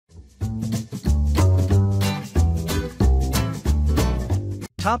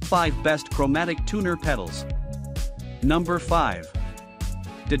Top 5 Best Chromatic Tuner Pedals. Number 5.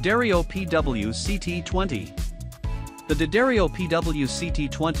 D'Addario PWCT20. The D'Addario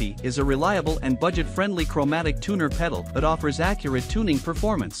PWCT20 is a reliable and budget-friendly chromatic tuner pedal that offers accurate tuning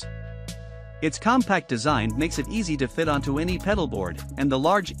performance. Its compact design makes it easy to fit onto any pedal board, and the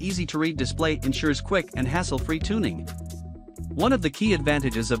large, easy-to-read display ensures quick and hassle-free tuning. One of the key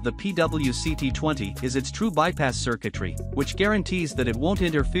advantages of the PWCT20 is its true bypass circuitry, which guarantees that it won't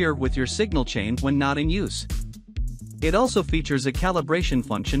interfere with your signal chain when not in use. It also features a calibration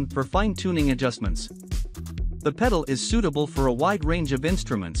function for fine-tuning adjustments. The pedal is suitable for a wide range of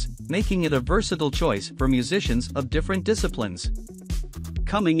instruments, making it a versatile choice for musicians of different disciplines.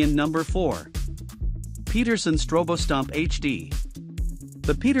 Coming in number 4. Peterson StroboStomp HD.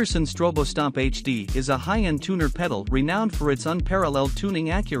 The Peterson StroboStomp HD is a high-end tuner pedal renowned for its unparalleled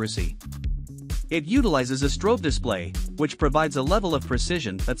tuning accuracy. It utilizes a strobe display, which provides a level of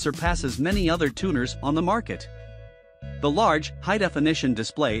precision that surpasses many other tuners on the market. The large, high-definition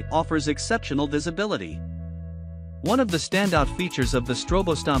display offers exceptional visibility. One of the standout features of the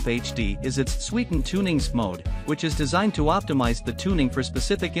StroboStomp HD is its sweetened tunings mode, which is designed to optimize the tuning for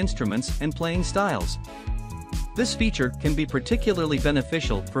specific instruments and playing styles. This feature can be particularly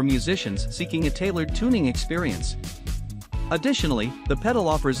beneficial for musicians seeking a tailored tuning experience. Additionally, the pedal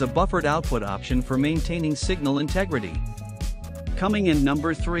offers a buffered output option for maintaining signal integrity. Coming in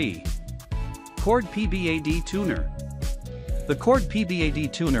number 3. Korg PBAD Tuner. The Korg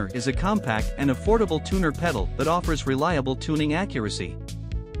PBAD Tuner is a compact and affordable tuner pedal that offers reliable tuning accuracy.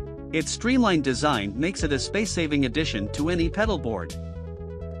 Its streamlined design makes it a space-saving addition to any pedal board.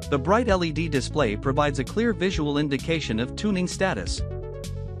 The bright LED display provides a clear visual indication of tuning status.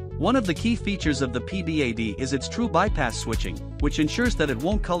 One of the key features of the PBAD is its true bypass switching, which ensures that it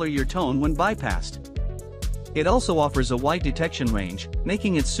won't color your tone when bypassed. It also offers a wide detection range,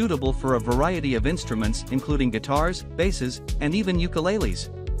 making it suitable for a variety of instruments including guitars, basses, and even ukuleles.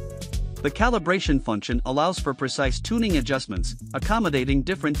 The calibration function allows for precise tuning adjustments, accommodating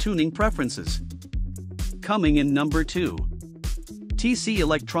different tuning preferences. Coming in number 2. TC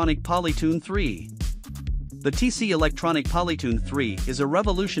Electronic Polytune 3. The TC Electronic Polytune 3 is a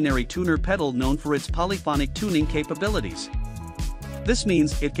revolutionary tuner pedal known for its polyphonic tuning capabilities. This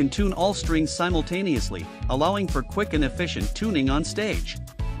means it can tune all strings simultaneously, allowing for quick and efficient tuning on stage.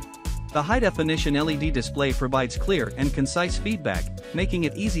 The high-definition LED display provides clear and concise feedback, making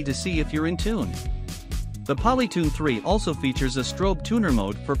it easy to see if you're in tune. The Polytune 3 also features a strobe tuner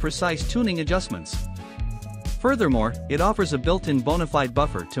mode for precise tuning adjustments. Furthermore, it offers a built-in bona fide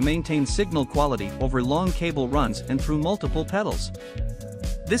buffer to maintain signal quality over long cable runs and through multiple pedals.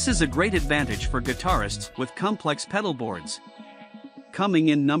 This is a great advantage for guitarists with complex pedal boards. Coming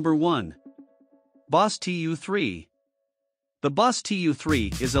in number 1. Boss TU3. The Boss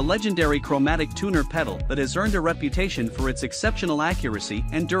TU3 is a legendary chromatic tuner pedal that has earned a reputation for its exceptional accuracy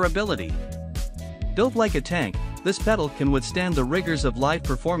and durability. Built like a tank, this pedal can withstand the rigors of live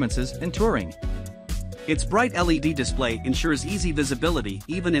performances and touring. Its bright LED display ensures easy visibility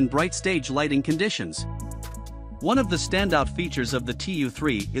even in bright stage lighting conditions. One of the standout features of the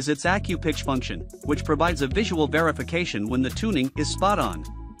TU3 is its AccuPitch function, which provides a visual verification when the tuning is spot on.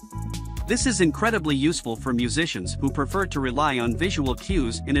 This is incredibly useful for musicians who prefer to rely on visual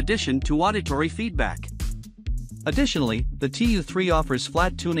cues in addition to auditory feedback. Additionally, the TU3 offers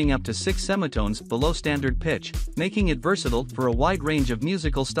flat tuning up to 6 semitones below standard pitch, making it versatile for a wide range of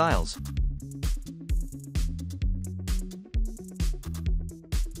musical styles.